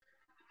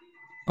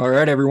All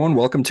right, everyone,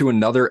 welcome to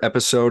another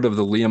episode of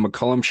the Liam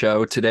McCullum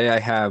Show. Today I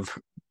have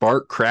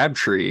Bart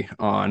Crabtree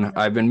on.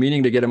 I've been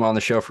meaning to get him on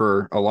the show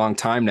for a long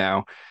time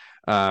now,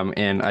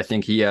 and I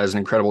think he has an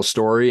incredible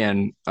story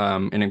and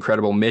an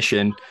incredible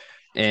mission.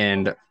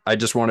 And I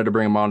just wanted to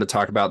bring him on to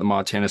talk about the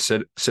Montana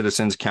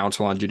Citizens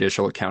Council on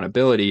Judicial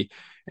Accountability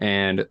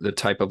and the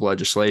type of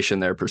legislation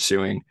they're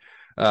pursuing.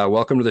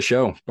 Welcome to the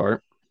show,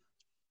 Bart.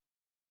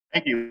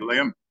 Thank you,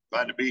 Liam.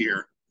 Glad to be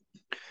here.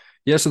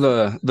 Yeah,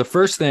 so the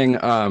first thing,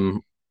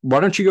 why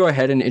don't you go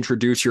ahead and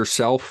introduce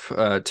yourself,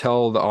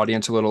 tell the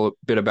audience a little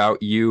bit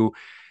about you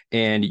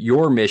and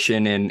your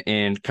mission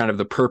and kind of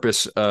the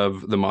purpose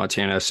of the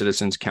Montana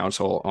Citizens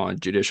Council on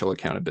Judicial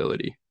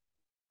Accountability.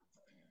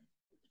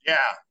 Yeah,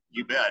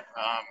 you bet.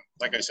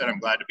 Like I said, I'm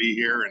glad to be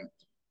here and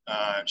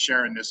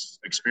sharing this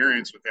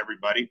experience with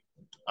everybody.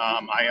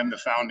 I am the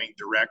founding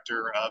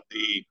director of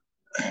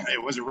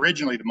it was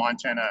originally the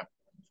Montana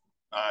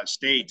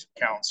State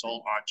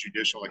Council on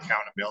Judicial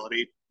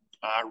Accountability.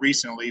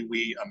 Recently,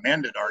 we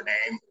amended our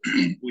name.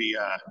 We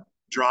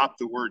dropped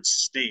the word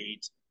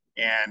state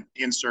and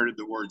inserted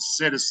the word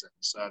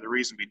citizens. The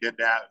reason we did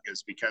that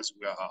is because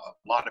a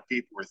lot of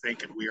people were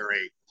thinking we are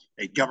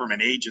a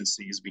government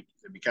agency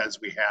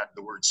because we had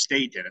the word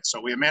state in it.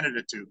 So we amended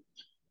it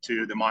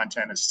to the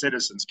Montana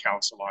Citizens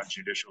Council on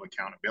Judicial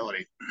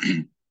Accountability.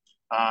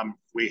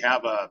 We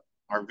have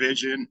our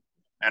vision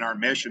and our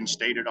mission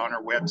stated on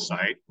our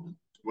website,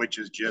 which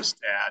is just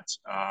at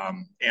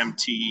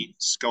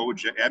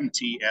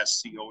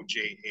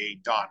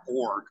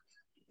mtscoja.org.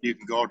 You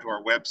can go to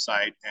our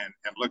website and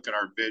look at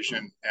our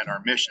vision and our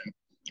mission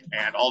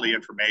and all the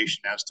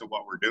information as to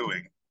what we're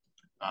doing.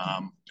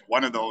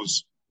 One of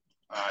those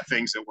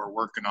things that we're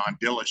working on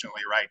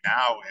diligently right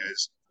now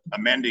is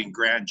amending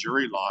grand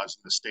jury laws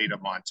in the state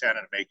of Montana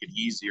to make it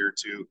easier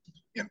to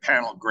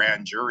impanel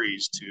grand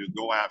juries to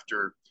go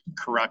after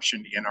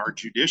corruption in our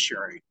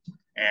judiciary.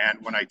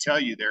 And when I tell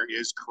you there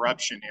is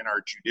corruption in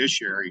our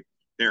judiciary,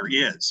 there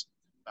is.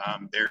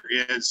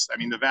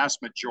 The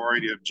vast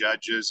majority of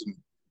judges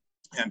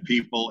and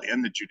people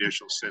in the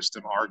judicial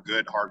system are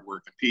good,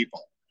 hardworking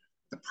people.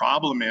 The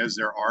problem is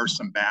there are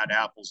some bad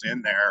apples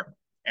in there,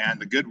 and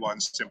the good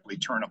ones simply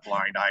turn a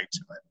blind eye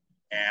to it.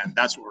 And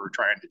that's what we're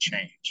trying to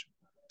change.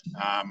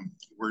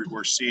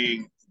 We're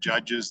seeing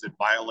judges that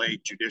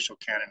violate judicial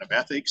canon of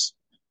ethics.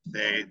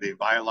 They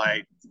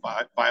violate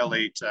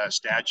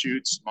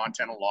statutes,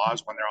 Montana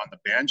laws when they're on the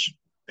bench.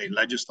 They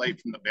legislate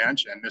from the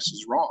bench, and this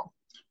is wrong.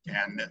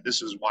 And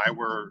this is why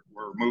we're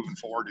moving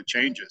forward to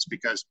changes,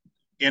 because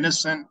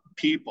innocent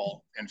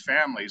people and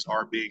families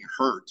are being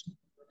hurt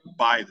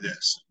by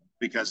this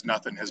because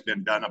nothing has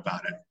been done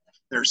about it.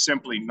 There's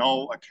simply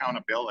no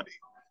accountability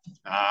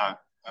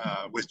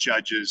with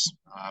judges,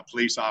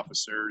 police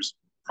officers,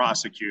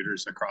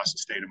 prosecutors across the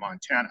state of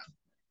Montana.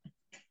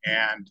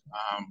 And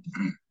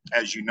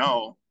as you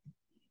know,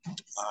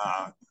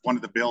 one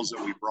of the bills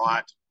that we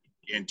brought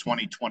in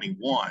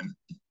 2021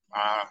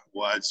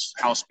 was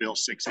House Bill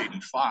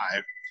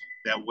 685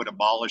 that would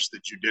abolish the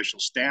Judicial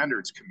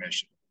Standards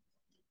Commission.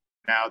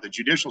 Now, the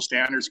Judicial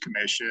Standards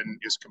Commission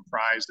is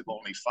comprised of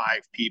only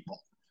 5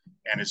 people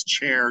and is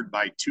chaired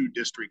by 2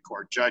 district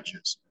court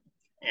judges.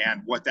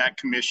 And what that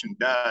commission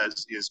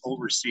does is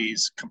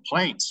oversees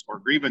complaints or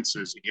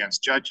grievances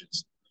against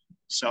judges.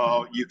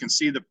 So you can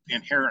see the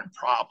inherent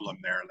problem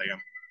there, Liam.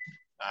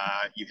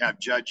 You have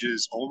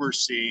judges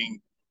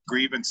overseeing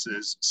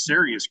grievances,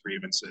 serious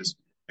grievances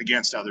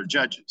against other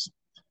judges.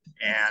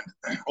 And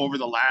over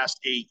the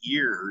last 8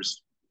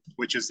 years,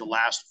 which is the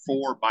last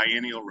 4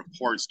 biennial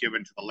reports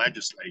given to the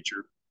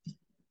legislature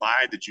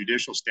by the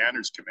Judicial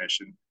Standards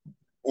Commission,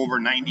 over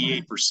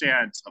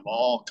 98% of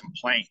all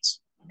complaints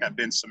have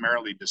been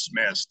summarily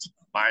dismissed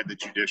by the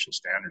Judicial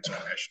Standards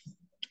Commission.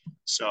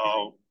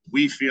 So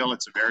we feel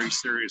it's a very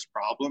serious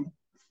problem.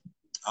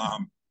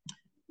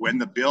 When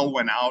the bill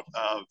went out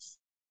of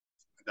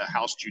the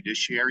House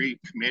Judiciary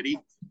Committee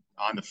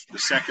on the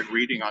second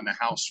reading on the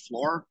House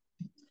floor,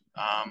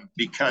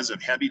 because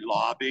of heavy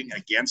lobbying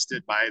against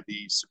it by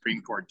the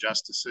Supreme Court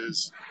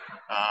justices,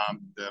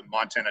 the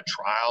Montana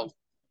Trial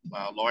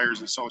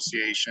Lawyers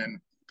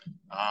Association,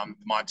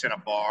 Montana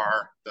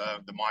Bar,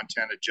 the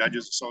Montana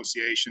Judges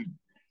Association,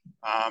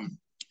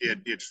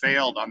 it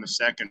failed on the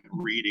second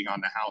reading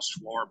on the House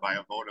floor by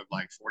a vote of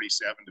like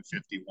 47 to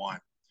 51.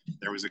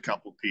 There was a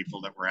couple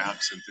people that were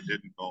absent that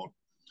didn't vote.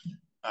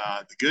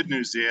 The good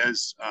news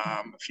is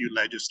a few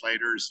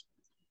legislators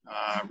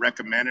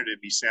recommended it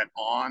be sent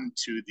on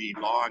to the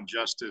Law and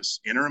Justice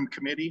Interim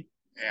Committee,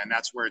 and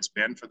that's where it's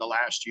been for the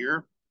last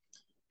year.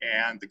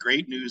 And the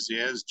great news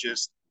is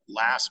just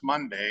last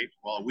Monday,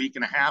 well, a week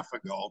and a half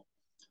ago,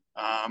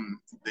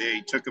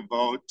 they took a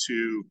vote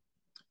to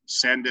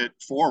send it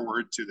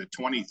forward to the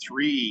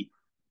 23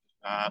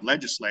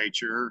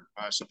 legislature,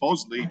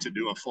 supposedly to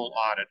do a full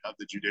audit of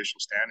the Judicial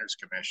Standards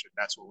Commission.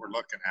 That's what we're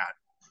looking at.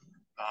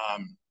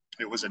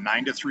 It was a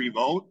 9-3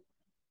 vote.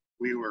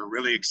 We were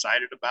really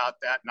excited about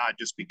that, not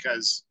just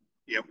because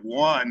it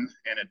won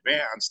and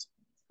advanced,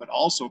 but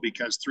also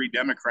because 3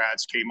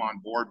 Democrats came on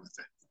board with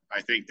it.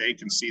 I think they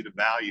can see the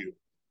value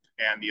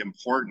and the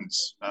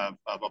importance of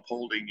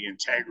upholding the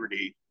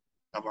integrity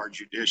of our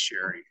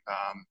judiciary.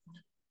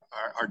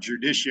 Our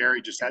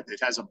judiciary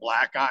has a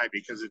black eye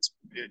because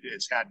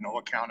it's had no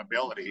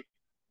accountability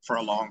for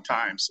a long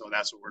time. So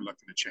that's what we're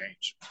looking to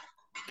change.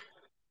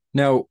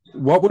 Now,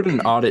 what would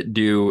an audit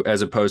do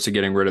as opposed to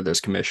getting rid of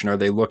this commission? Are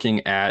they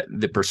looking at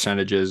the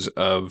percentages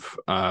of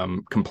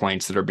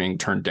complaints that are being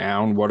turned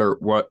down?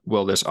 What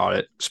will this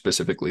audit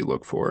specifically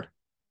look for?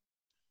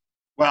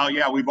 Well,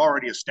 yeah, we've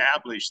already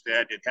established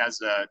that it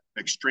has an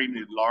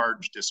extremely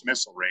large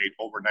dismissal rate,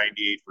 over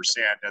 98%,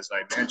 as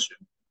I mentioned.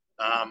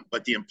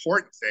 But the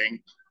important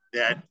thing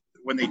that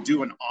when they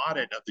do an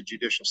audit of the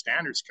Judicial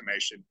Standards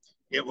Commission,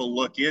 it will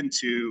look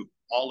into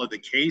all of the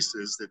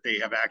cases that they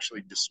have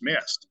actually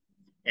dismissed.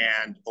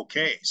 And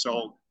okay,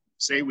 so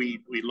say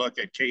we look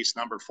at case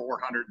number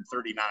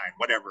 439,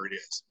 whatever it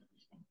is,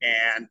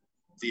 and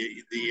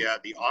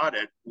the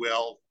audit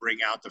will bring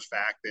out the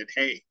fact that,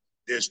 hey,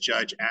 this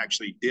judge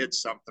actually did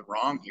something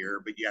wrong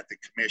here, but yet the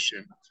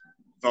commission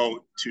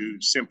vote to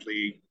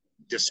simply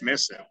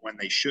dismiss it when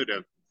they should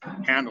have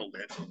handled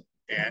it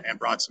and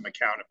brought some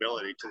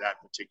accountability to that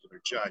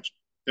particular judge.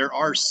 There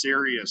are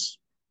serious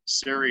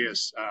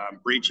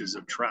breaches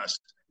of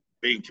trust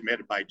being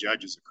committed by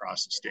judges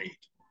across the state.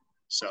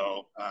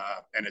 So,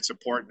 and it's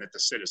important that the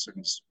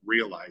citizens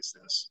realize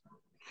this.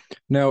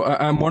 Now,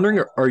 I'm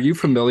wondering, are you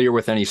familiar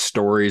with any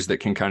stories that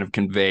can kind of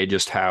convey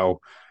just how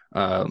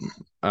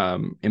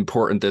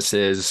important this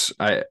is?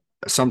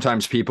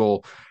 Sometimes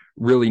people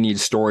really need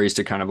stories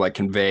to kind of like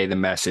convey the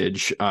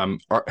message.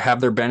 Have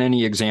there been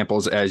any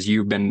examples as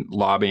you've been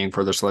lobbying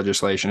for this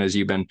legislation, as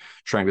you've been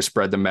trying to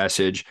spread the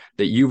message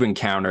that you've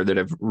encountered that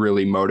have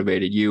really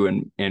motivated you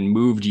and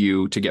moved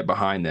you to get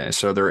behind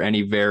this? Are there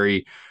any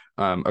very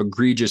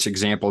egregious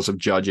examples of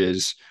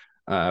judges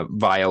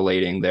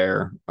violating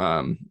their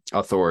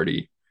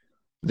authority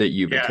that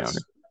you've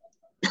encountered?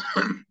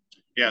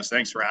 Yes,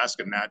 thanks for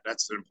asking that.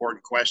 That's an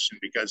important question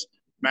because,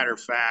 matter of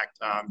fact,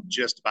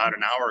 just about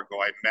an hour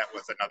ago, I met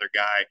with another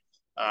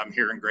guy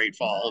here in Great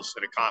Falls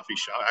at a coffee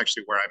shop,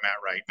 actually where I'm at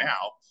right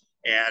now,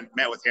 and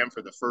met with him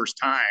for the first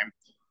time.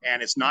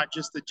 And it's not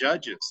just the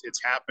judges. It's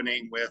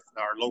happening with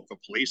our local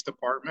police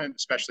department,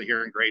 especially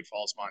here in Great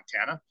Falls,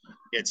 Montana.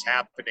 It's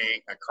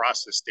happening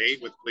across the state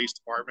with police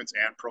departments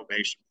and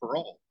probation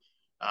parole.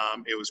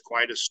 It was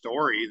quite a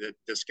story that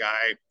this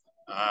guy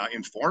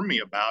informed me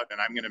about,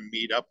 and I'm going to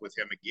meet up with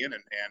him again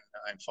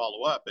and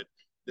follow up. But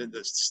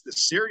the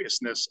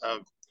seriousness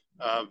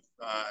of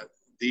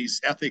these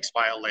ethics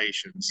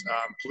violations,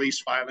 police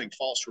filing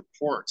false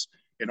reports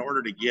in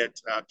order to get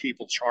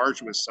people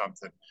charged with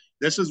something.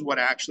 This is what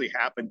actually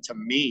happened to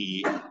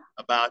me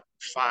about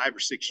 5 or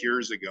 6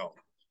 years ago.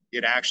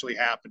 It actually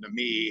happened to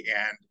me,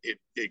 and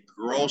it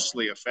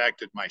grossly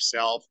affected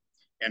myself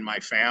and my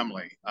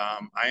family.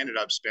 I ended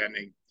up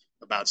spending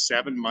about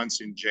 7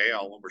 months in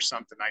jail over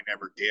something I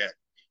never did.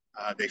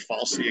 They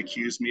falsely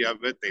accused me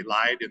of it. They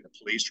lied in the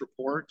police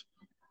report.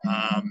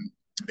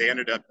 They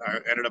ended up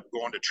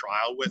going to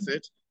trial with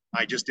it.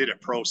 I just did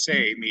it pro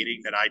se,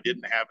 meaning that I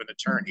didn't have an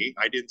attorney.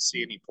 I didn't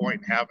see any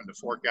point in having to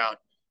fork out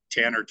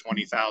 $10,000 or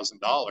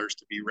 $20,000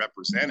 to be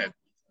represented.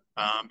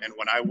 And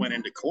when I went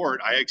into court,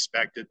 I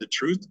expected the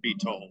truth to be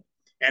told,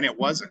 and it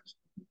wasn't.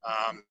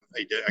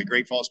 A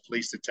Great Falls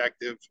police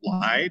detective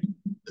lied.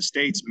 The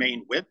state's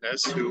main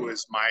witness, who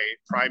is my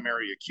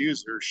primary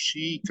accuser,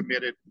 she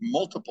committed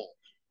multiple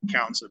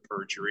counts of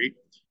perjury.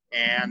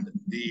 And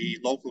the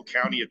local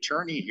county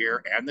attorney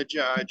here and the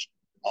judge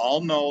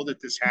all know that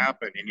this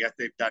happened, and yet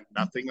they've done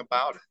nothing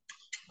about it.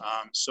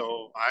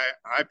 So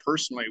I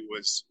personally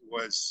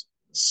was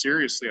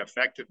seriously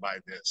affected by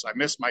this. I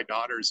missed my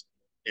daughter's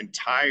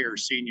entire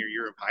senior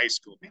year of high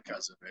school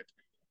because of it.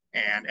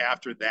 And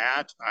after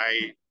that,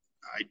 I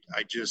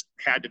just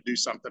had to do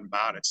something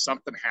about it.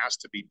 Something has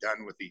to be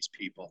done with these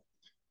people.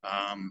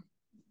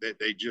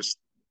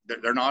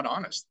 They're not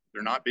honest.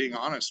 They're not being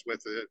honest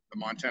with the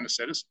Montana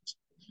citizens.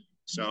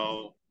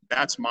 So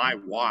that's my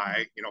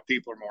why. You know,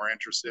 people are more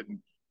interested in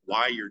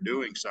why you're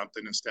doing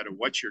something instead of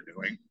what you're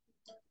doing.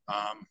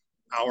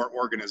 Our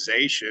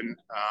organization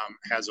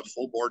has a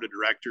full board of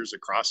directors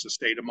across the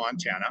state of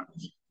Montana.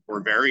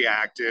 We're very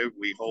active.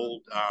 We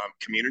hold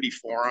community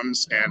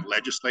forums and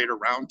legislator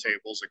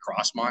roundtables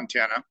across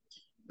Montana.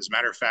 As a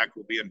matter of fact,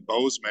 we'll be in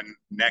Bozeman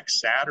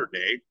next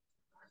Saturday,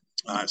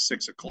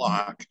 6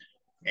 o'clock,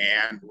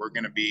 and we're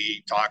going to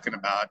be talking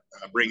about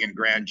bringing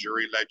grand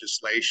jury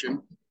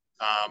legislation.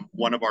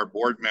 One of our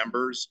board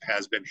members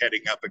has been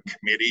heading up a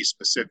committee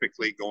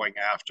specifically going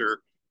after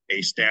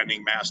a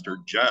standing master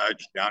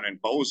judge down in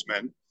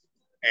Bozeman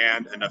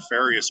and a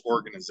nefarious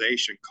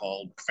organization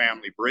called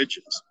Family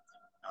Bridges.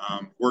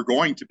 We're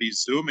going to be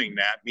Zooming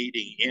that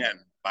meeting in,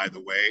 by the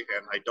way,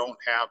 and I don't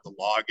have the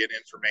login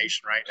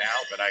information right now,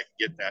 but I can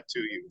get that to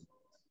you.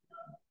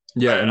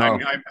 Yeah, no.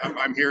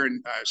 I'm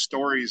hearing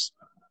stories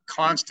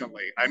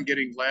constantly. I'm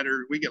getting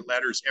letters. We get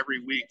letters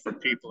every week from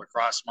people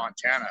across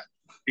Montana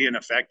being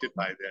affected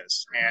by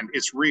this, and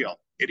it's real.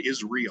 It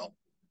is real.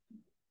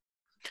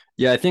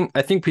 Yeah, I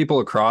think people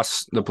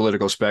across the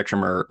political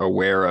spectrum are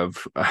aware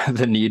of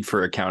the need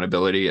for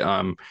accountability.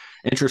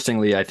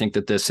 Interestingly, I think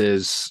that this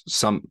is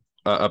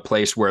a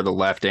place where the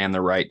left and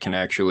the right can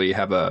actually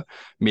have a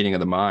meeting of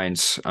the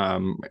minds.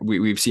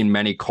 We've seen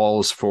many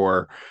calls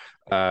for,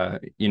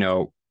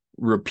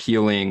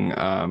 repealing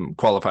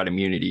qualified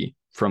immunity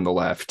from the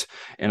left,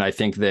 and I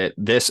think that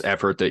this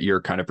effort that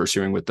you're kind of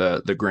pursuing with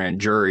the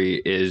grand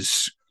jury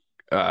is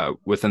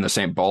within the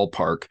same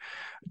ballpark.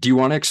 Do you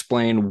want to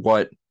explain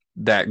what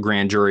that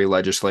grand jury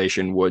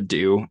legislation would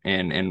do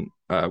and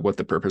what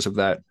the purpose of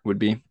that would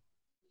be?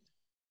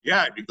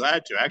 Yeah, I'd be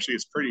glad to. Actually,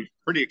 it's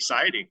pretty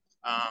exciting.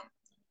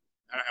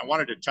 I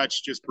wanted to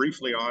touch just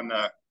briefly on,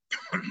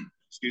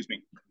 excuse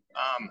me,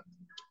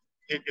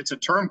 it's a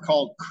term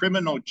called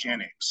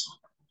criminogenics.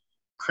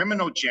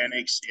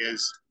 Criminogenics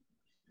is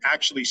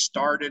actually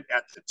started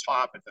at the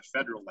top at the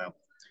federal level.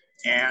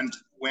 And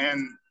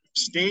when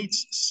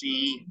states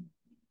see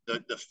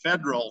the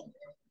federal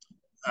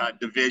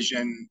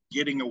division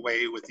getting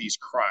away with these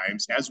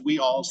crimes, as we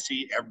all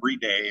see every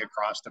day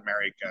across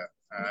America,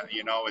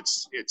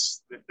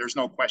 it's there's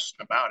no question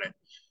about it.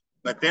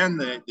 But then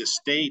the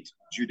state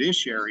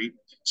judiciary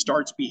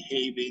starts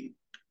behaving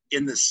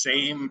in the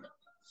same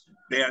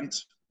bent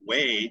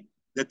way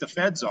that the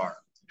feds are.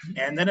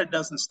 And then it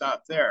doesn't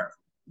stop there.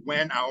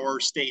 When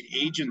our state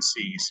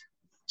agencies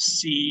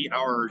see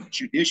our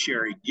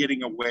judiciary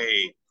getting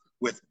away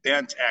with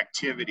bent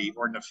activity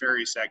or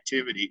nefarious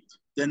activity,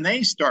 then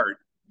they start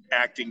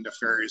acting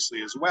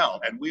nefariously as well.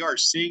 And we are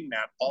seeing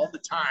that all the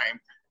time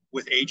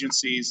with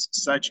agencies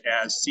such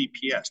as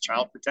CPS,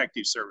 Child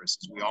Protective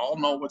Services. We all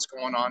know what's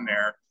going on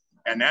there.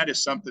 And that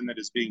is something that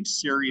is being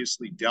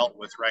seriously dealt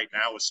with right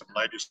now with some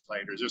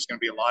legislators. There's going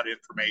to be a lot of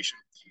information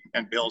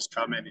and bills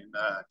coming in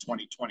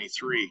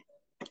 2023.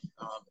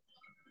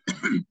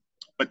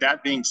 But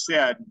that being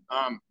said,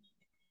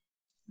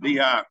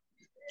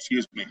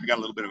 excuse me, I got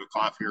a little bit of a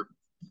cough here.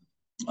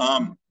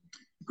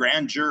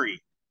 Grand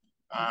jury.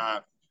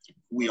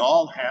 We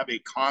all have a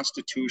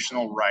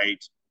constitutional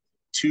right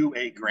to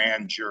a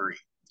grand jury.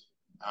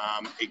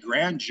 A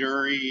grand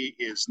jury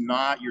is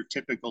not your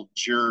typical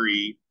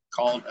jury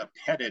called a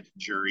pettit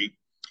jury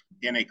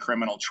in a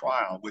criminal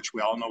trial, which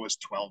we all know is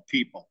 12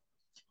 people.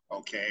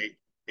 Okay.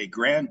 A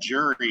grand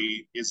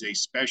jury is a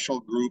special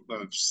group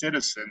of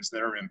citizens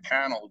that are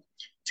impaneled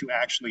to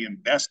actually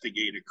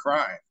investigate a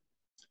crime.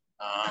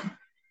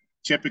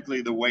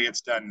 Typically, the way it's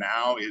done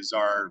now is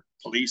our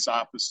police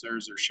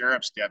officers or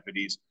sheriff's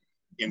deputies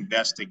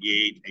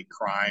investigate a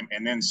crime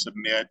and then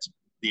submit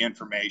the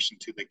information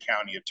to the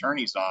county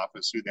attorney's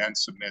office, who then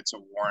submits a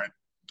warrant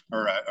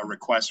or a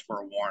request for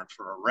a warrant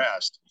for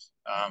arrest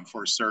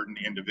for a certain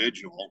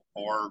individual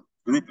or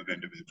group of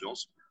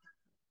individuals.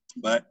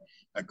 But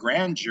a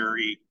grand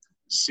jury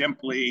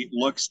simply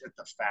looks at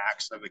the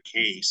facts of a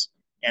case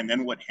and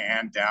then would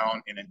hand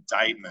down an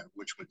indictment,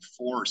 which would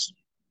force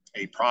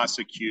a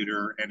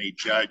prosecutor and a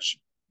judge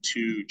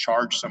to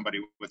charge somebody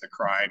with a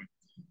crime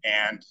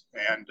and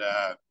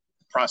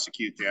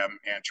prosecute them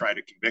and try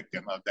to convict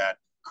them of that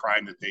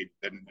crime that they've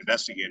been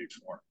investigated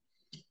for.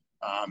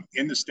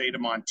 In the state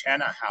of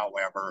Montana,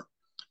 however,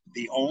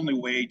 the only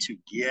way to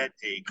get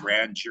a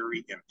grand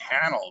jury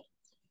impaneled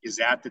is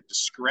at the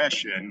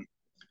discretion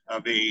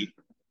of a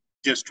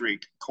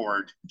district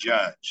court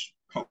judge.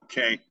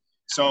 Okay,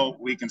 so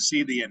we can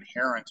see the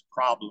inherent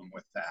problem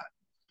with that.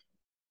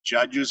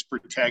 Judges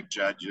protect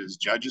judges,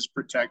 judges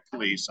protect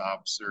police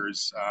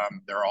officers.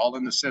 They're all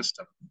in the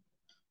system.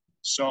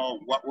 So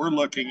what we're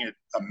looking at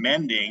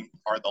amending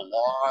are the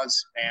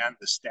laws and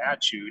the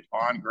statute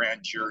on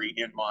grand jury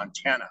in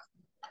Montana,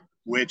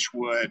 which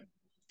would,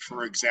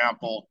 for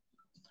example,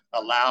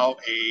 allow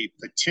a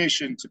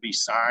petition to be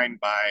signed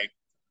by,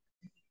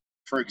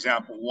 for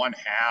example, 1/2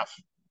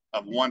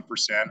 of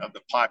 1% of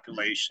the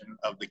population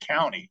of the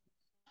county.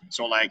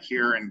 So like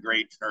here in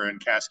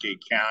Cascade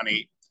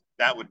County,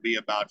 that would be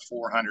about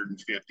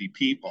 450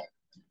 people.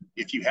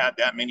 If you had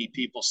that many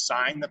people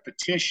sign the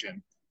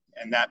petition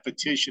and that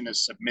petition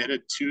is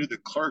submitted to the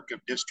clerk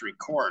of district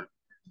court,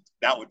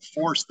 that would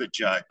force the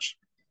judge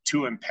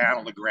to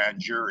impanel the grand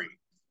jury.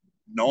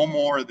 No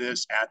more of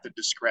this at the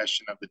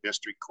discretion of the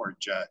district court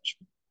judge.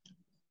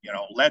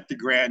 Let the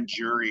grand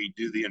jury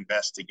do the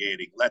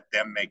investigating. Let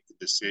them make the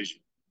decision.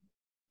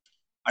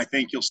 I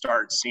think you'll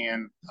start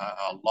seeing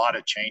a lot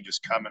of changes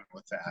coming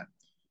with that.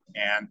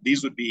 And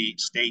these would be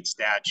state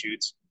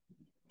statutes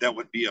that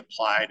would be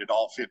applied at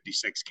all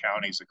 56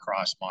 counties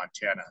across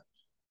Montana.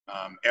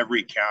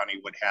 Every county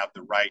would have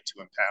the right to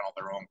impanel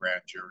their own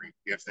grand jury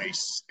if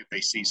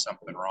they see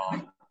something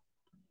wrong.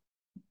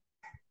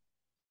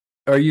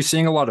 Are you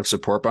seeing a lot of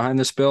support behind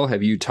this bill?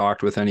 Have you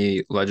talked with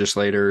any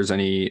legislators,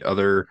 any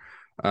other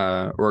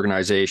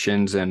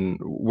organizations, and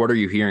what are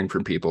you hearing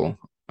from people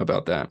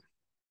about that?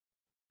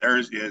 There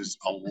is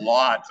a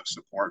lot of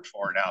support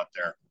for it out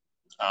there.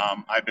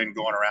 I've been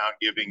going around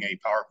giving a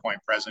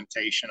PowerPoint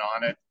presentation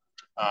on it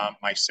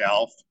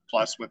myself,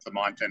 plus with the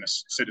Montana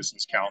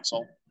Citizens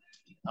Council.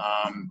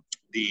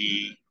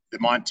 The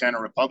Montana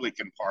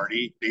Republican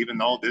Party, even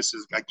though this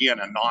is, again,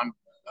 a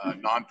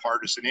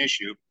nonpartisan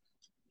issue.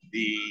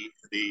 The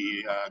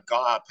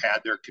GOP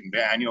had their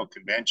annual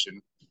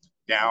convention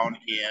down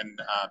in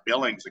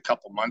Billings a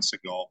couple months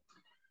ago,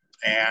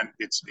 and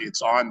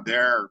it's on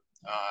their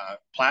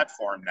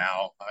platform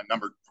now.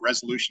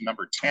 Resolution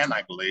number 10,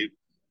 I believe,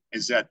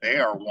 is that they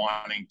are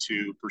wanting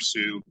to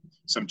pursue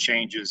some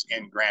changes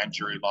in grand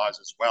jury laws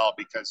as well,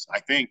 because I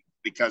think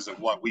because of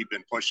what we've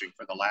been pushing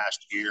for the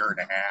last year and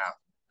a half.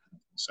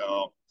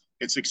 So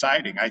it's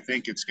exciting. I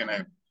think it's going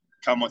to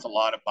come with a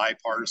lot of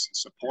bipartisan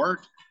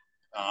support.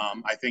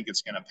 I think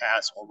it's going to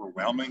pass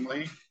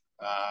overwhelmingly.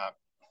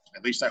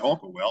 At least I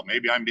hope it will.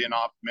 Maybe I'm being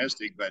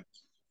optimistic, but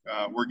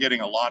we're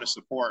getting a lot of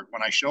support.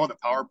 When I show the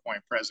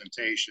PowerPoint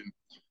presentation,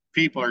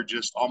 people are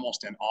just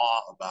almost in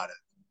awe about it.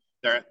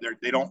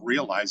 They don't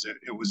realize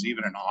it was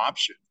even an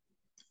option.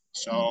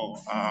 So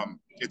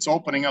it's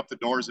opening up the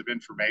doors of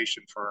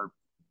information for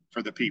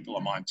the people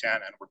of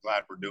Montana, and we're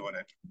glad we're doing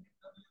it.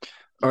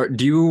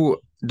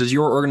 Does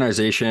your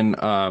organization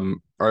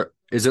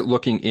is it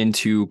looking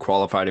into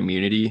qualified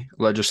immunity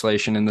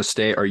legislation in the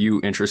state? Are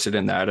you interested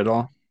in that at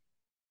all?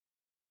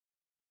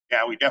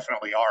 Yeah, we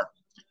definitely are.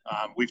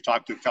 We've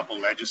talked to a couple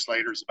of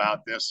legislators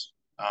about this.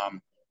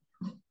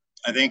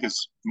 I think,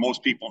 as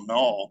most people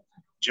know,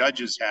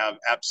 judges have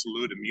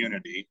absolute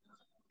immunity.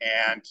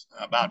 And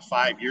about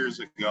 5 years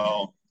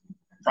ago,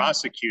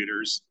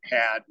 prosecutors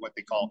had what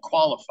they call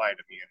qualified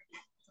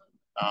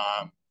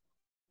immunity.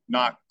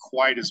 Not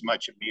quite as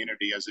much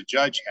immunity as a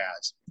judge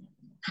has.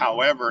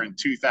 However, in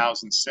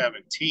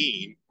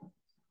 2017,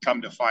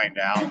 come to find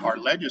out, our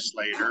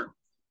legislator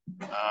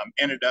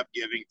ended up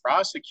giving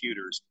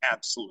prosecutors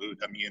absolute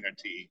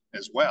immunity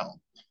as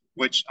well,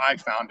 which I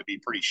found to be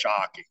pretty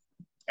shocking.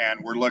 And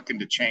we're looking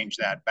to change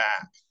that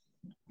back.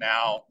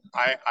 Now,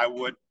 I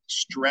would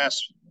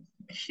stress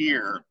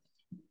here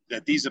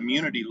that these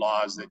immunity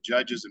laws that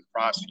judges and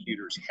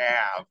prosecutors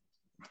have,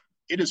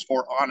 it is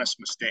for honest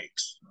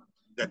mistakes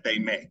that they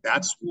make.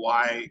 That's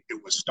why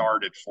it was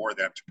started, for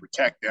them, to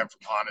protect them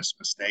from honest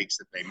mistakes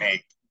that they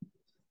make.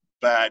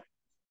 But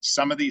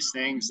some of these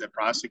things that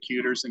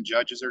prosecutors and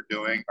judges are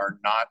doing are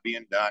not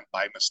being done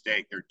by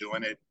mistake. They're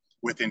doing it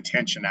with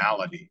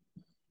intentionality.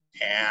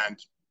 And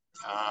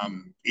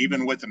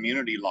even with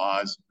immunity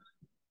laws,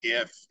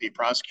 if a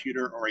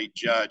prosecutor or a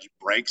judge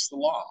breaks the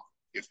law,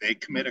 if they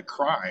commit a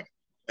crime,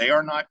 they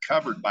are not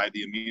covered by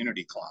the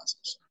immunity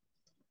clauses.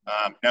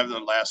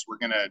 Nevertheless, we're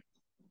going to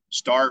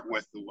start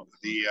with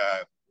the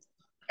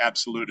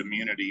absolute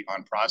immunity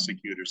on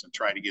prosecutors and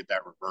try to get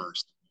that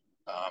reversed.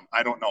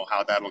 I don't know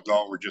how that'll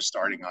go. We're just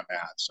starting on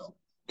that. So,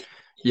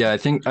 yeah, I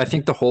think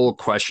the whole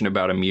question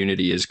about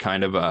immunity is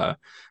kind of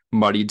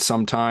muddied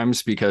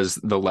sometimes because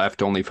the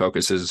left only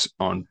focuses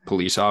on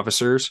police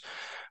officers.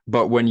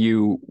 But when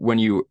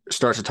you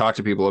start to talk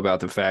to people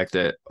about the fact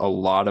that a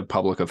lot of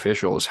public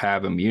officials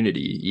have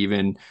immunity,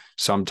 even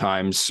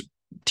sometimes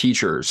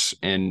teachers,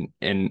 and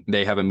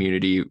they have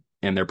immunity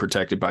and they're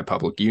protected by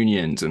public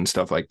unions and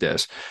stuff like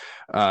this.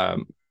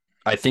 Um,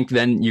 I think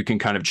then you can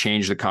kind of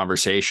change the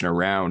conversation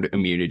around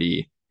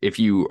immunity if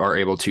you are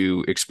able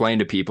to explain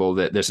to people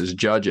that this is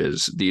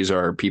judges, these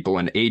are people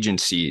in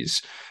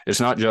agencies.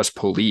 It's not just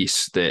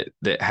police that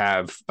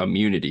have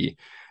immunity.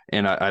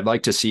 And I'd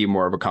like to see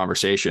more of a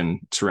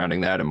conversation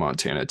surrounding that in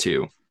Montana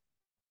too.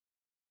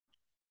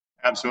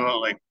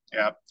 absolutely,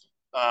 yeah.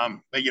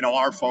 But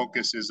our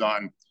focus is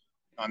on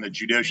the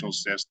judicial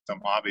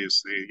system.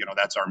 Obviously,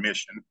 that's our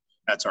mission,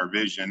 that's our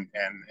vision,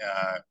 and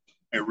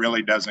it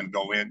really doesn't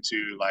go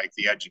into like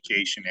the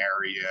education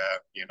area,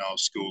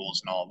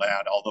 schools and all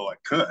that, although it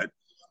could.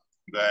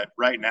 But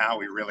right now,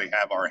 we really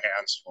have our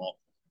hands full,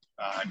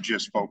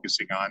 just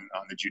focusing on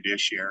the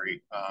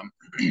judiciary.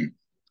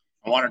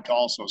 I wanted to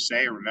also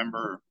say,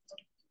 remember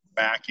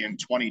back in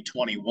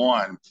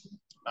 2021,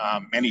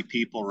 many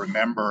people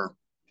remember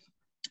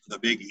the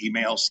big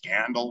email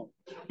scandal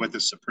with the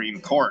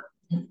Supreme Court.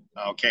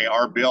 Okay,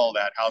 our bill,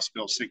 that House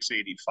Bill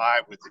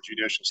 685 with the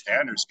Judicial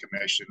Standards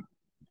Commission,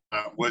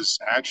 was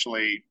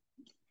actually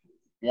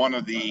one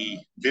of the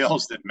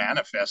bills that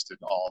manifested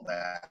all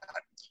that.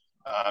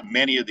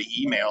 Many of the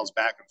emails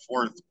back and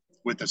forth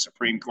with the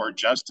Supreme Court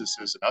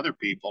justices and other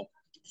people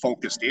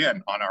focused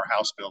in on our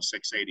House Bill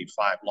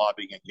 685,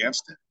 lobbying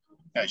against it,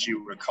 as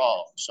you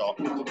recall. So,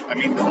 I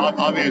mean,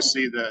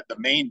 obviously the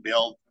main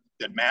bill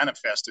that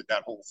manifested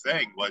that whole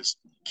thing was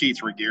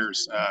Keith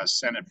Regeer's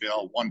Senate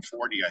Bill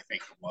 140, I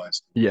think it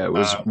was. Yeah, it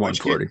was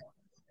 140.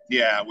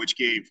 Which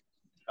gave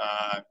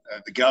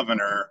the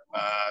governor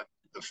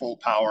the full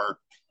power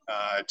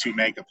to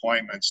make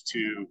appointments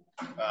to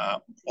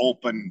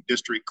open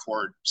district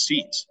court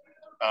seats,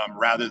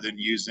 rather than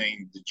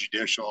using the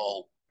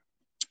Judicial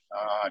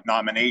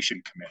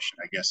Nomination Commission,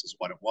 I guess is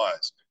what it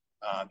was.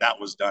 That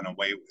was done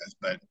away with,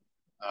 but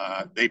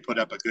they put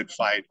up a good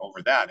fight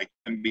over that,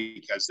 again,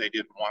 because they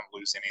didn't want to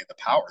lose any of the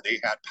power. They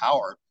had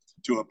power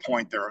to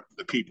appoint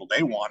the people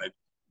they wanted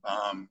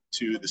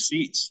to the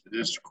seats, the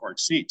district court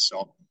seats.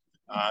 So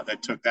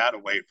that took that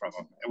away from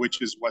them,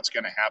 which is what's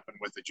going to happen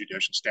with the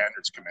Judicial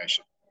Standards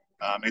Commission.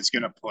 It's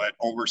going to put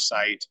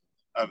oversight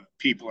of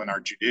people in our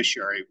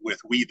judiciary with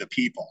we the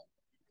people.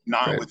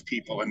 not Right. with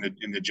people in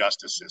the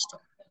justice system.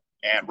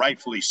 And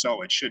rightfully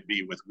so, it should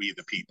be with we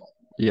the people.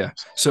 Yeah.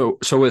 So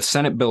So with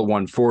Senate Bill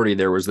 140,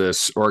 there was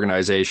this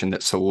organization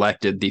that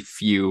selected the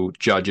few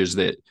judges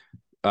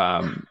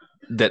um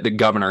that the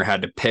governor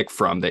had to pick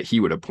from that he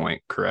would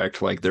appoint,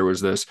 correct? Like there was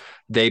this,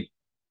 they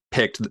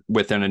picked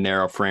within a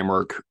narrow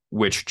framework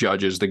which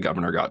judges the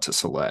governor got to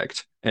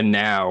select. And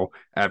now,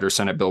 after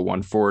Senate Bill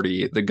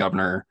 140, the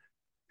governor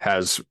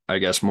has, I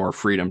guess, more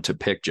freedom to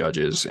pick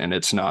judges, and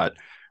it's not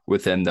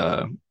within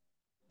the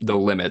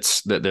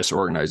limits that this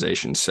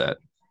organization set.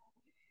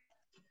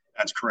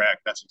 that's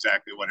correct. That's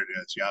exactly what it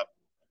is. Yep.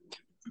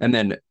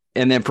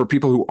 And then for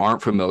people who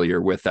aren't familiar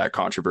with that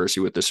controversy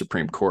with the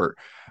Supreme Court,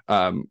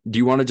 do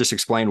you want to just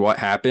explain what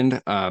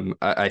happened?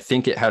 I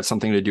think it had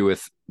something to do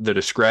with the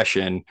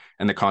discretion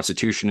and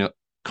the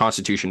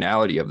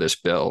constitutionality of this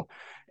bill,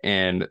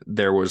 and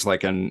there was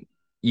like an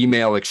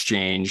email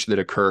exchange that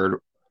occurred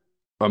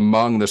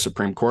among the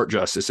Supreme Court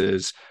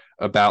justices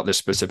about this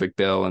specific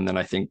bill, and then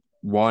I think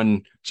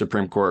one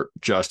Supreme Court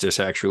justice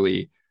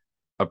actually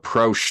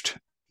approached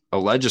a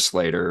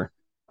legislator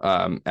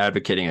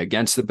advocating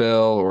against the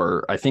bill,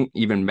 or I think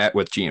even met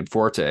with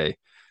Gianforte.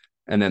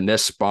 And then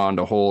this spawned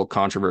a whole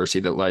controversy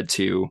that led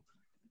to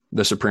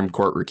the Supreme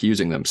Court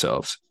recusing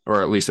themselves,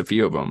 or at least a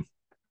few of them.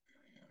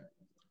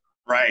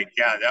 Right.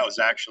 Yeah, that was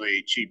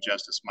actually Chief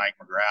Justice Mike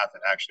McGrath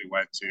that actually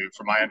went to,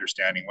 from my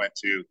understanding, went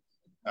to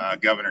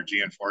Governor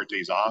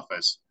Gianforte's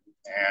office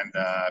and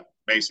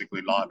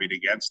basically lobbied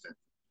against it,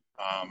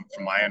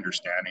 from my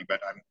understanding.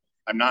 But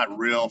I'm not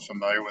real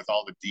familiar with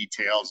all the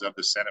details of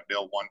the Senate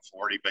Bill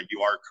 140, but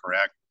you are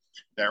correct.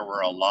 There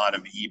were a lot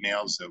of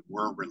emails that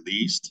were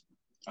released.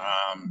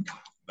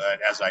 But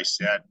as I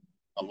said,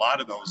 a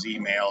lot of those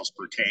emails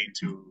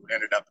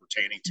ended up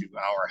pertaining to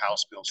our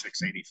House Bill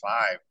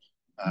 685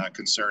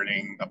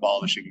 concerning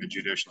abolishing the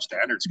Judicial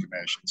Standards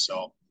Commission.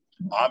 So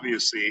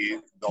obviously,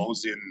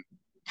 those in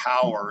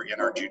power in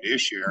our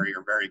judiciary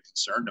are very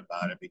concerned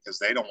about it because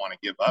they don't want to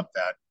give up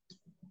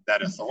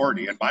that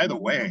authority. And by the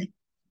way,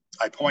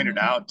 I pointed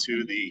out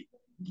to the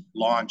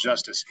Law and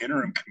Justice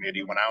Interim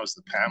Committee when I was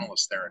the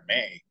panelist there in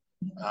May,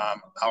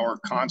 our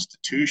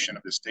Constitution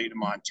of the state of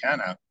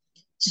Montana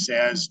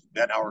says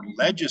that our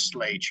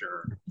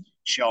legislature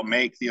shall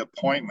make the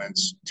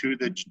appointments to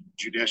the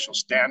Judicial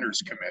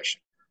Standards Commission.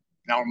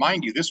 Now,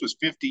 mind you, this was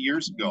 50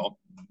 years ago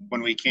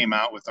when we came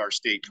out with our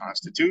state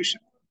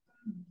constitution.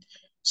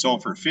 So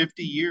for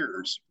 50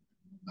 years,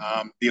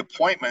 the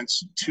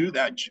appointments to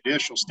that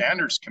Judicial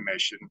Standards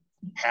Commission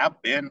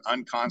have been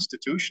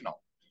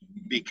unconstitutional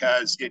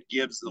because it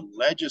gives the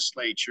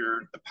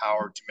legislature the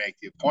power to make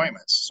the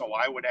appointments. So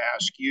I would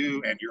ask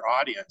you and your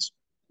audience,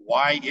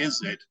 why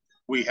is it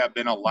we have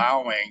been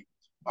allowing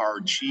our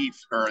chief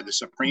or the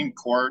Supreme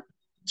Court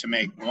to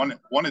make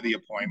one of the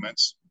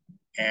appointments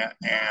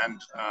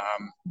and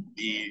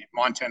the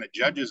Montana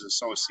Judges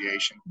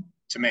Association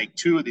to make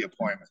two of the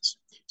appointments?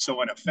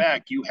 So in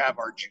effect, you have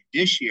our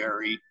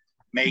judiciary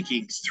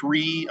making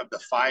 3 of the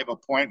 5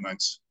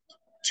 appointments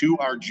to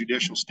our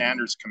Judicial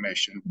Standards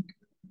Commission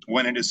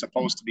when it is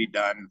supposed to be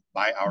done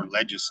by our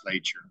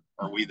legislature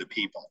or we the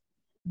people.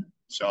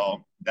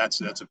 So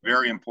that's a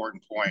very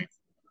important point.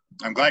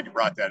 I'm glad you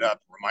brought that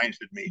up. It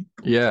reminded me.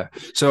 Yeah.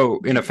 So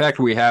in effect,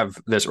 we have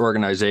this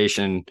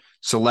organization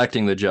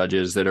selecting the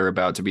judges that are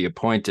about to be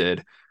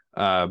appointed,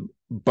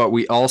 but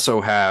we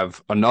also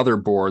have another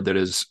board that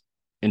is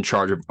in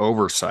charge of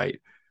oversight.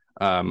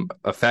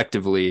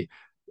 Effectively,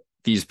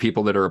 these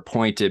people that are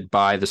appointed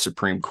by the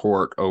Supreme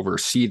Court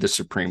oversee the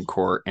Supreme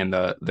Court and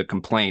the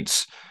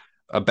complaints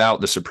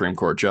about the Supreme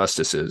Court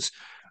justices.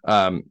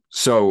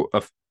 So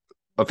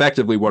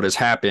effectively, what has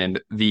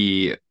happened,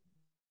 the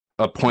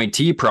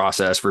appointee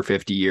process for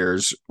 50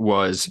 years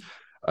was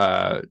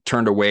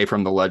turned away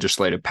from the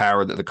legislative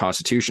power that the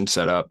Constitution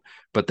set up,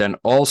 but then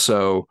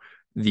also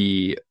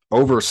the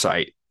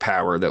oversight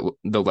power that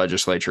the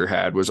legislature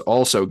had was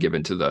also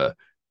given to the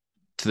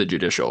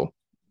judicial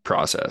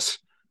process.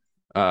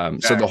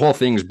 So the whole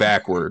thing's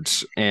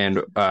backwards.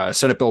 And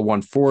Senate Bill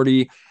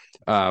 140,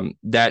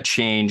 that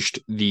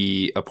changed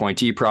the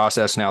appointee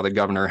process. Now the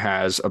governor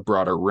has a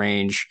broader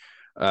range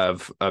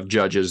of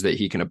judges that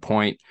he can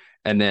appoint.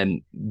 And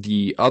then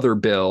the other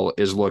bill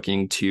is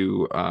looking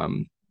to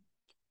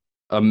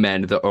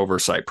amend the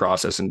oversight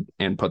process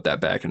and put that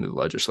back into the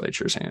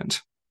legislature's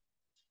hands.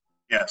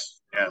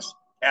 Yes, yes.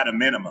 At a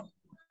minimum,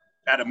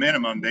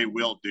 they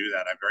will do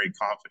that. I'm very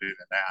confident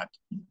in that.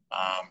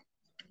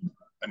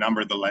 A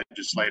number of the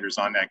legislators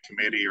on that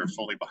committee are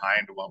fully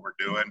behind what we're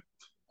doing.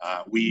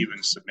 We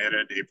even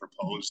submitted a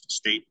proposed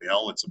state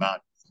bill. It's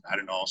about,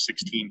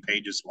 16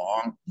 pages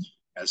long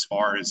as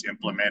far as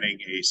implementing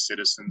a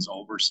citizens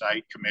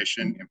oversight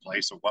commission in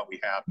place of what we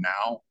have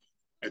now.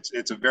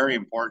 It's a very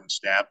important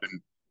step.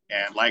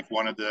 And like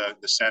one of the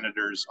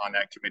senators on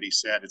that committee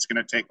said, it's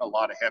going to take a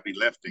lot of heavy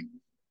lifting.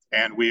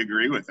 And we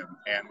agree with him.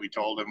 And we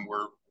told him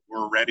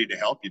we're ready to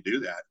help you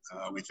do that.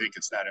 We think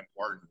it's that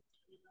important.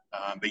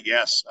 But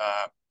yes,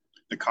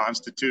 the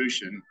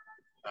Constitution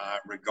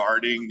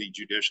regarding the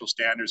Judicial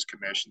Standards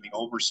Commission, the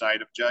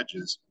oversight of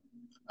judges,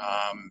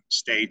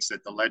 states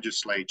that the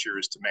legislature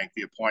is to make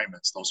the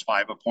appointments, those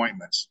 5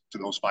 appointments to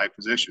those 5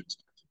 positions.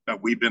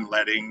 But we've been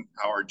letting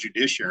our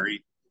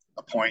judiciary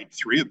appoint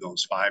 3 of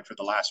those 5 for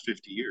the last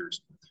 50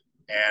 years.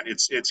 And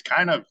it's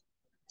kind of,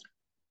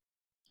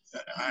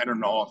 I don't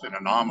know if an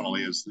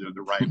anomaly is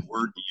the right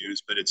word to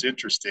use, but it's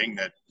interesting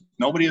that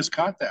nobody has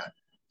caught that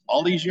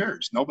all these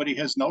years. Nobody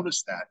has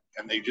noticed that,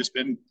 and they've just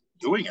been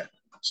doing it.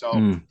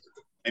 So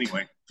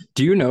anyway.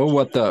 Do you know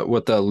what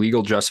the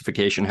legal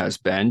justification has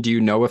been? Do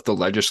you know if the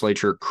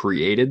legislature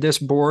created this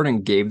board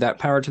and gave that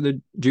power to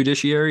the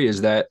judiciary?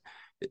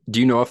 Do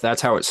you know if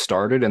that's how it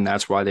started and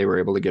that's why they were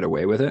able to get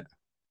away with it?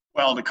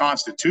 Well, the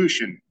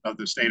Constitution of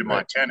the state of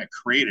Montana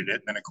created it.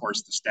 And then, of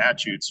course, the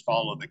statutes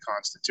follow the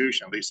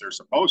Constitution. At least they're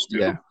supposed to.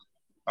 Yeah.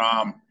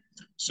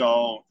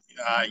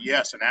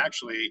 Yes. And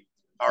actually,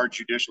 our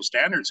Judicial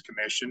Standards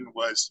Commission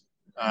was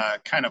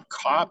kind of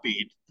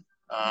copied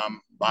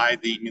by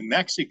the New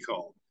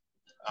Mexico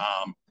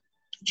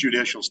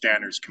Judicial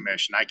Standards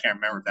Commission. I can't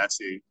remember if that's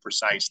the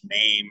precise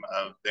name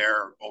of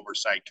their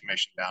oversight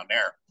commission down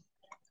there.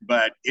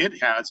 But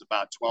it has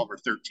about 12 or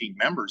 13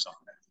 members on it.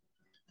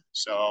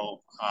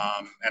 So,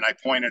 and I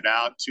pointed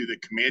out to the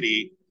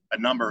committee a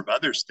number of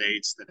other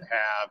states that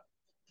have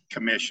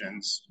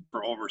commissions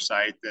for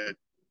oversight that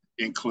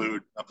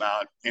include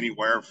about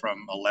anywhere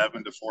from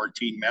 11 to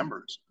 14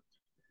 members.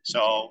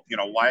 So,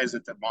 why is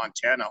it that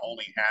Montana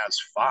only has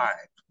 5?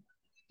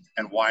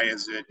 And why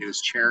is it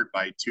chaired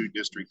by 2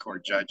 district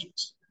court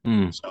judges?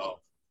 So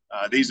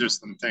these are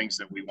some things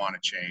that we want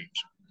to change.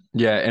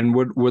 Yeah, and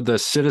would the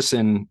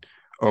citizen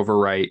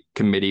oversight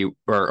committee,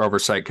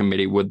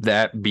 would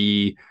that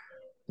be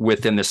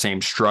within the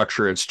same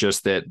structure? It's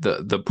just that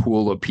the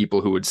pool of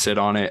people who would sit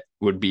on it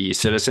would be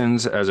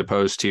citizens as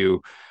opposed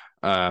to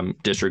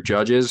district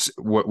judges.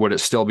 Would it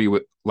still be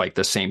with like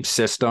the same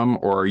system,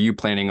 or are you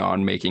planning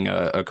on making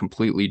a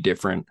completely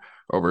different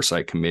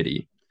oversight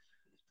committee?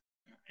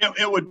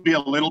 It would be a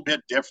little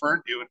bit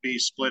different. It would be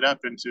split up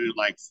into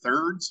like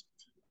thirds,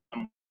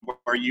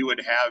 where you would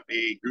have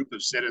a group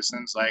of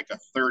citizens, like a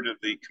third of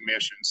the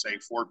commission, say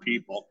 4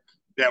 people,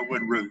 that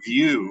would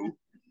review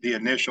the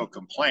initial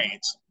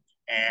complaints.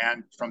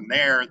 And from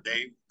there,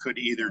 they could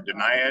either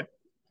deny it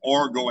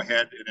or go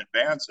ahead and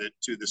advance it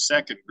to the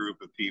second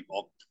group of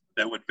people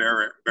that would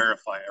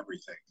verify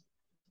everything.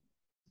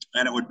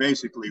 And it would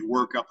basically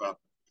work up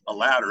a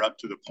ladder up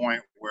to the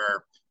point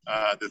where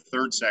the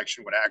third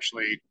section would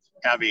actually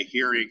have a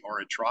hearing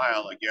or a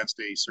trial against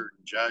a certain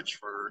judge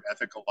for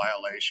ethical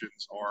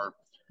violations or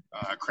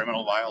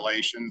criminal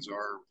violations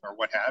or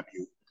what have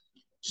you.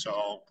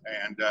 So,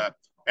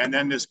 and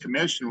then this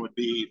commission would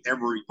be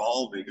ever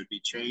evolving. It would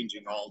be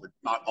changing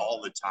not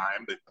all the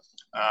time, but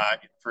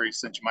for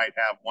instance, you might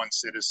have one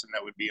citizen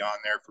that would be on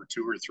there for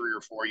 2 or 3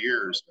 or 4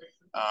 years,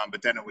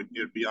 but then it would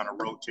be on a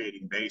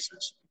rotating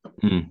basis.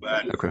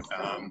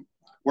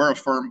 We're a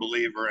firm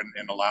believer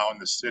in allowing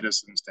the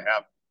citizens to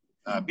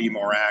be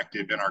more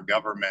active in our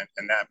government,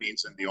 and that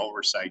means in the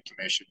Oversight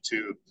Commission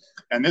too.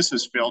 And this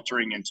is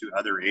filtering into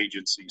other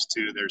agencies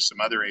too. There's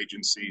some other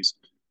agencies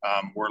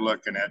we're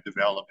looking at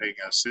developing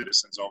a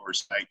Citizens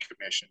Oversight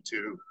Commission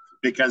too,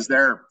 because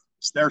they're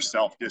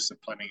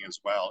self-disciplining as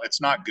well.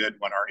 It's not good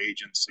when our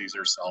agencies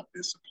are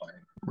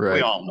self-disciplining. Right.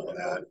 We all know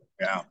that.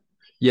 Yeah.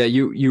 Yeah,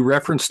 you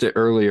referenced it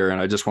earlier, and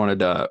I just wanted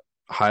to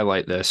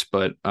highlight this,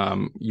 but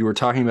you were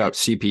talking about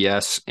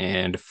CPS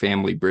and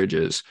family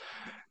bridges.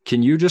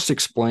 Can you just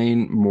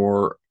explain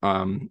more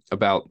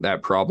about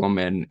that problem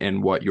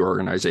and what your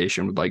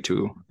organization would like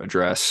to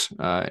address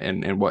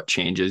and what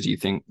changes you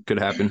think could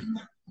happen?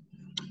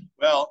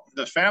 Well,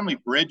 the family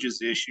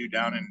bridges issue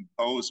down in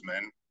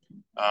Bozeman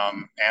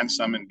and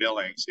some in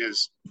Billings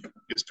is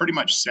pretty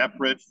much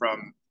separate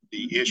from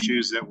the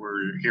issues that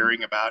we're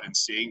hearing about and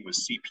seeing with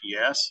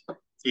CPS,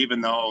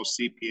 even though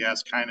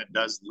CPS kind of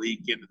does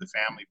leak into the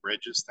family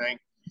bridges thing.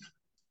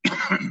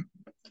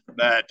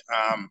 But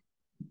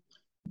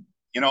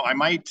I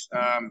might,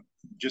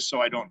 just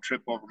so I don't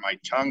trip over my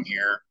tongue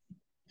here,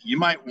 you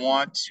might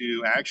want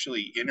to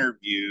actually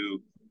interview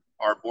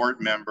our board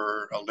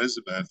member,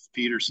 Elizabeth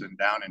Peterson,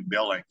 down in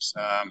Billings.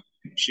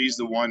 She's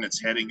the one that's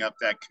heading up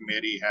that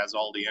committee, has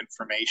all the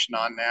information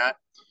on that.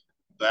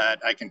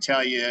 But I can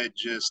tell you,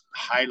 just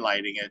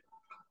highlighting it,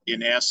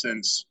 in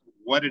essence,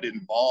 what it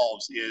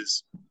involves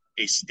is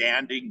a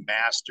standing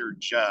master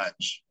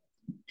judge.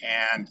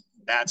 And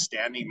that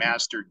standing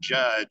master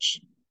judge,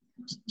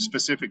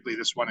 specifically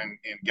this one in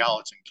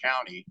Gallatin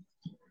County,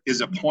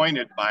 is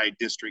appointed by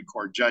district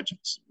court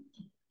judges.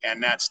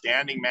 And that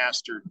standing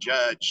master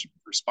judge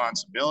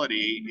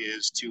responsibility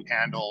is to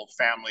handle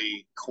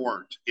family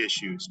court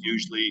issues,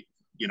 usually,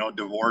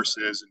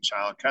 divorces and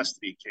child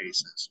custody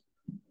cases.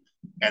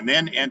 And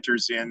then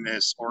enters in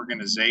this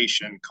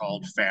organization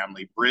called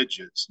Family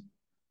Bridges.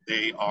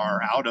 They are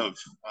out of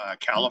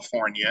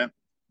California.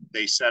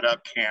 They set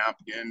up camp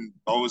in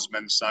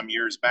Bozeman some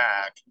years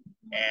back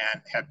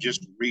and have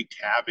just wreaked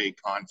havoc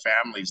on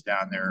families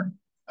down there,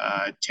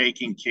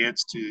 taking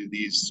kids to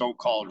these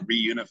so-called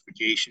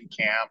reunification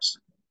camps,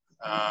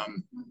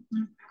 Um,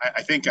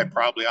 I think I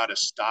probably ought to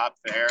stop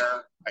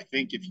there. I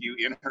think if you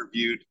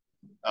interviewed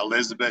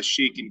Elizabeth,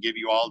 she can give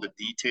you all the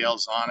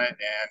details on it,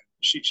 and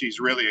she's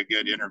really a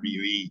good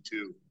interviewee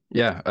too.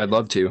 Yeah, I'd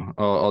love to.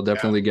 I'll Yeah.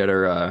 definitely get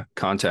her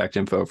contact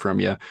info from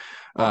you.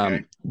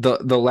 Okay.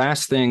 The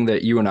last thing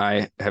that you and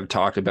I have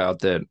talked about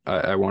that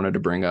I wanted to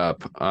bring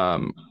up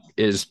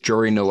is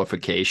jury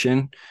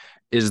nullification.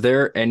 Is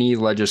there any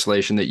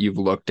legislation that you've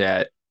looked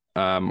at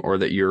or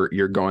that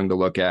you're going to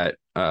look at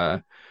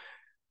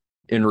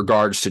in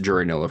regards to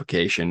jury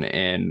nullification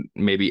and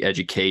maybe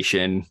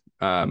education?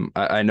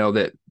 I know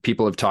that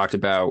people have talked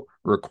about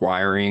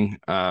requiring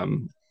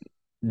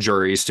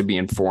juries to be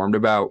informed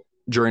about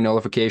jury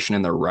nullification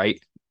and their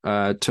right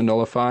to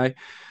nullify.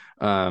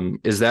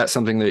 Is that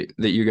something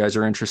that you guys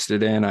are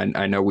interested in?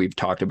 I know we've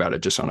talked about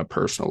it just on a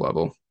personal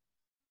level.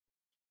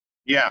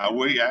 Yeah,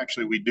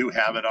 we do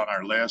have it on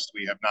our list.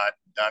 We have not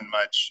done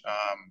much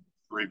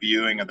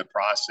reviewing of the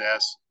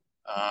process.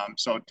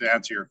 So to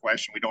answer your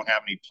question, we don't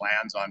have any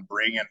plans on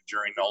bringing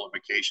jury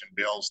nullification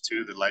bills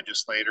to the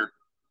legislature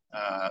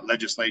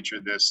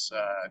this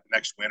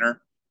next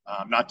winter.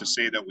 Not to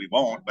say that we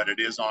won't, but it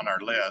is on our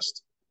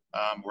list.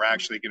 We're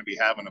actually going to be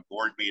having a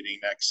board meeting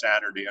next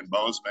Saturday in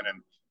Bozeman,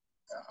 and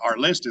our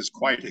list is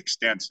quite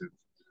extensive.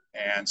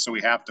 And so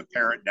we have to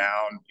pare it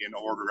down in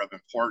order of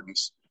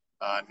importance,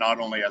 not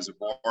only as a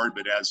board,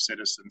 but as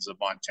citizens of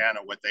Montana,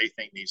 what they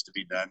think needs to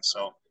be done.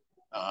 So,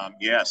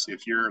 yes,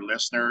 if your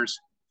listeners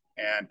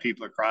and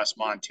people across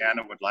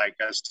Montana would like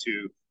us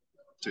to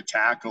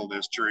tackle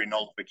this jury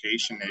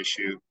nullification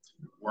issue,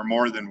 we're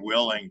more than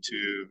willing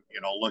to,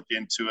 look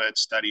into it,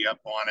 study up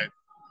on it,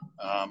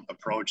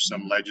 approach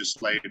some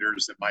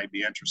legislators that might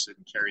be interested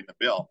in carrying the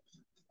bill.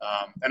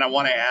 And I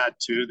want to add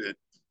too that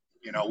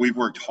we've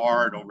worked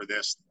hard over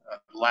this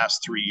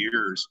last 3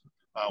 years,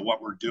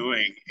 what we're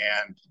doing,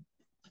 and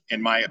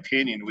in my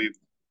opinion, we've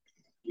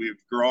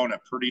grown a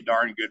pretty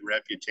darn good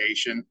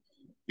reputation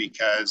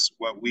because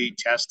what we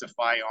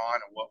testify on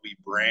and what we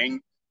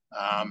bring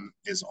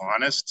is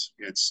honest.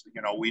 It's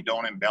we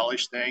don't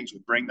embellish things. We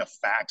bring the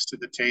facts to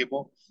the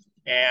table,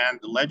 and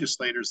the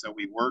legislators that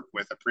we work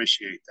with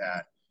appreciate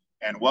that.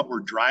 And what we're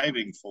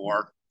driving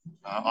for,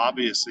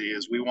 obviously,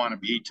 is we want to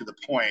be to the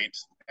point,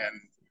 and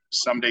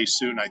someday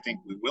soon, I think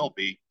we will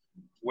be,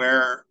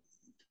 where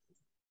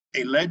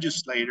a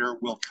legislator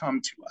will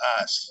come to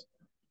us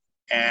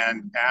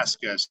and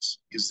ask us,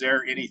 is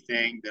there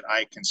anything that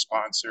I can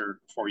sponsor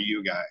for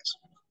you guys?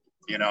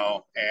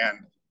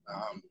 And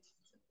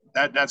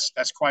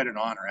that's quite an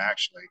honor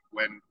actually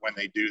when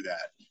they do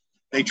that.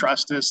 They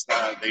trust us.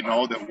 They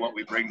know that what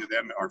we bring to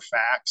them are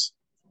facts.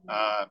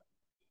 Uh,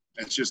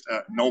 it's just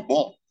no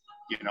bull.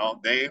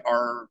 They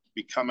are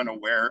becoming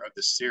aware of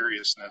the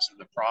seriousness of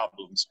the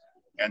problems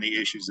and the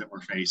issues that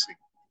we're facing.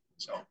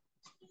 So,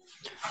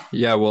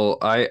 Yeah, well,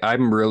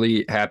 I'm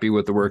really happy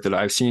with the work that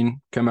I've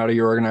seen come out of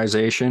your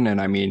organization, and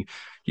I mean,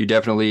 you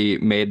definitely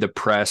made the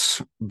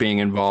press being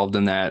involved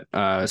in that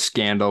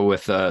scandal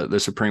with the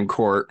Supreme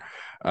Court,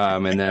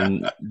 and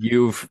then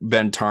you've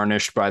been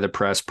tarnished by the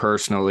press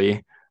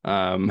personally.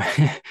 Um,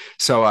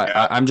 so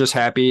yeah, I'm just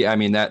happy. I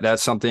mean,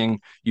 that's something,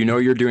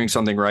 you're doing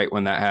something right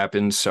when that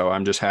happens. So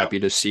I'm just yeah, happy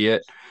to see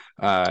it.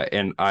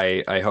 And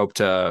I hope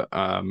to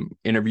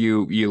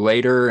interview you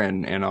later,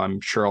 and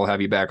I'm sure I'll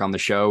have you back on the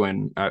show,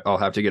 and I'll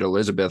have to get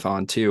Elizabeth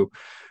on too.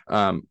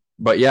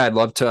 But yeah, I'd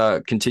love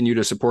to continue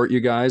to support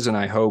you guys, and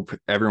I hope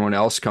everyone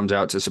else comes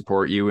out to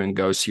support you and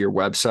goes to your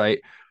website.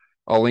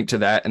 I'll link to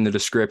that in the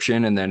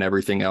description, and then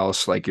everything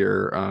else like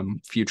your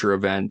future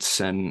events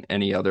and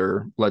any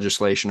other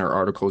legislation or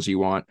articles you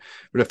want.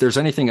 But if there's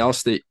anything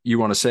else that you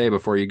want to say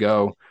before you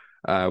go,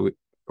 uh,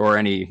 or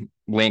any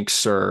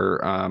links or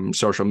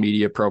social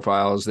media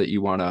profiles that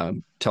you want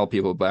to tell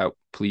people about,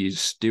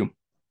 please do.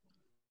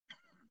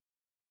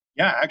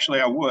 yeah.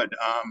 Actually, I would.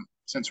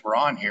 Since we're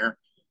on here,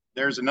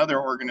 there's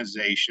another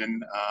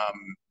organization,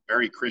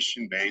 very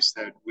Christian based,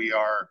 that we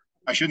are.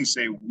 I shouldn't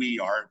say we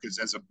are, because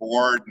as a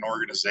board and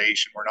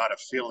organization, we're not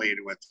affiliated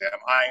with them.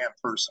 I am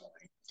personally.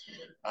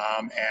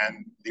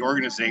 And the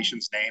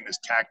organization's name is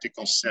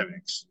Tactical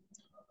Civics.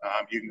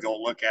 You can go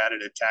look at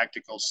it at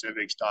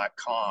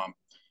tacticalcivics.com.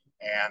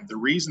 And the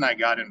reason I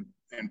got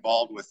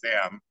involved with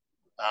them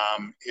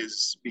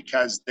is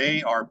because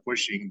they are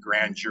pushing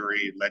grand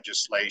jury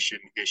legislation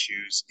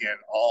issues in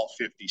all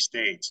 50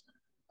 states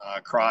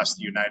across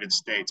the United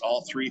States,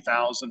 all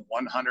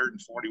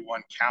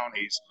 3,141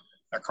 counties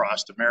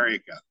across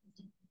America.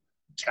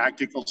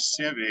 Tactical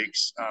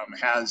Civics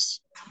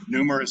has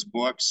numerous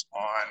books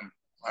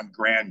on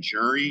grand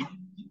jury.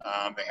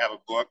 They have a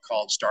book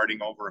called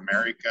Starting Over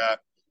America.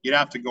 You'd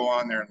have to go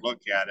on there and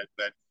look at it,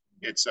 but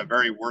it's a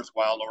very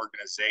worthwhile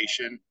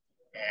organization.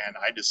 And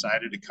I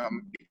decided to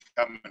become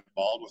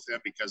involved with them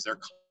because they're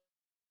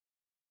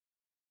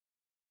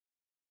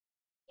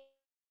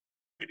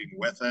collaborating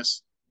with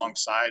us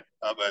alongside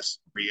of us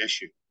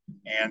reissue.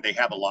 And they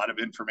have a lot of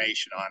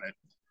information on it.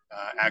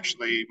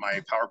 Actually,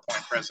 my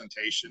PowerPoint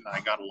presentation, I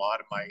got a lot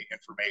of my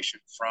information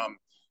from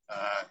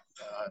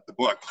the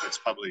book that's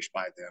published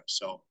by them.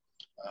 So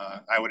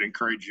I would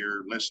encourage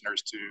your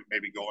listeners to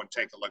maybe go and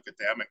take a look at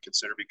them and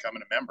consider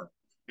becoming a member.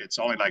 It's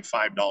only like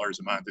 $5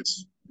 a month.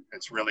 It's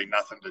really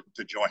nothing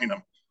to join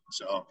them.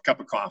 So a cup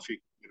of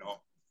coffee, you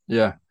know.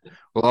 Yeah.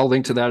 Well, I'll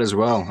link to that as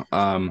well.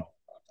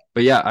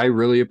 But yeah, I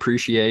really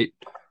appreciate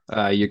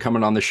you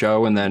coming on the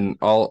show, and then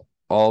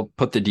I'll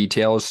put the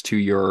details to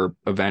your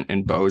event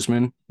in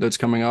Bozeman that's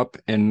coming up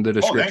in the Oh,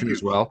 thank description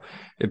as you. well,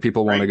 if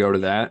people want to Great. go to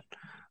that.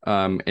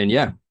 And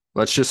yeah,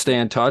 let's just stay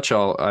in touch.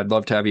 I'd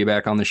love to have you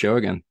back on the show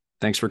again.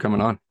 Thanks for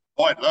coming on.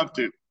 Oh, I'd love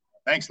to.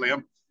 Thanks,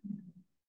 Liam.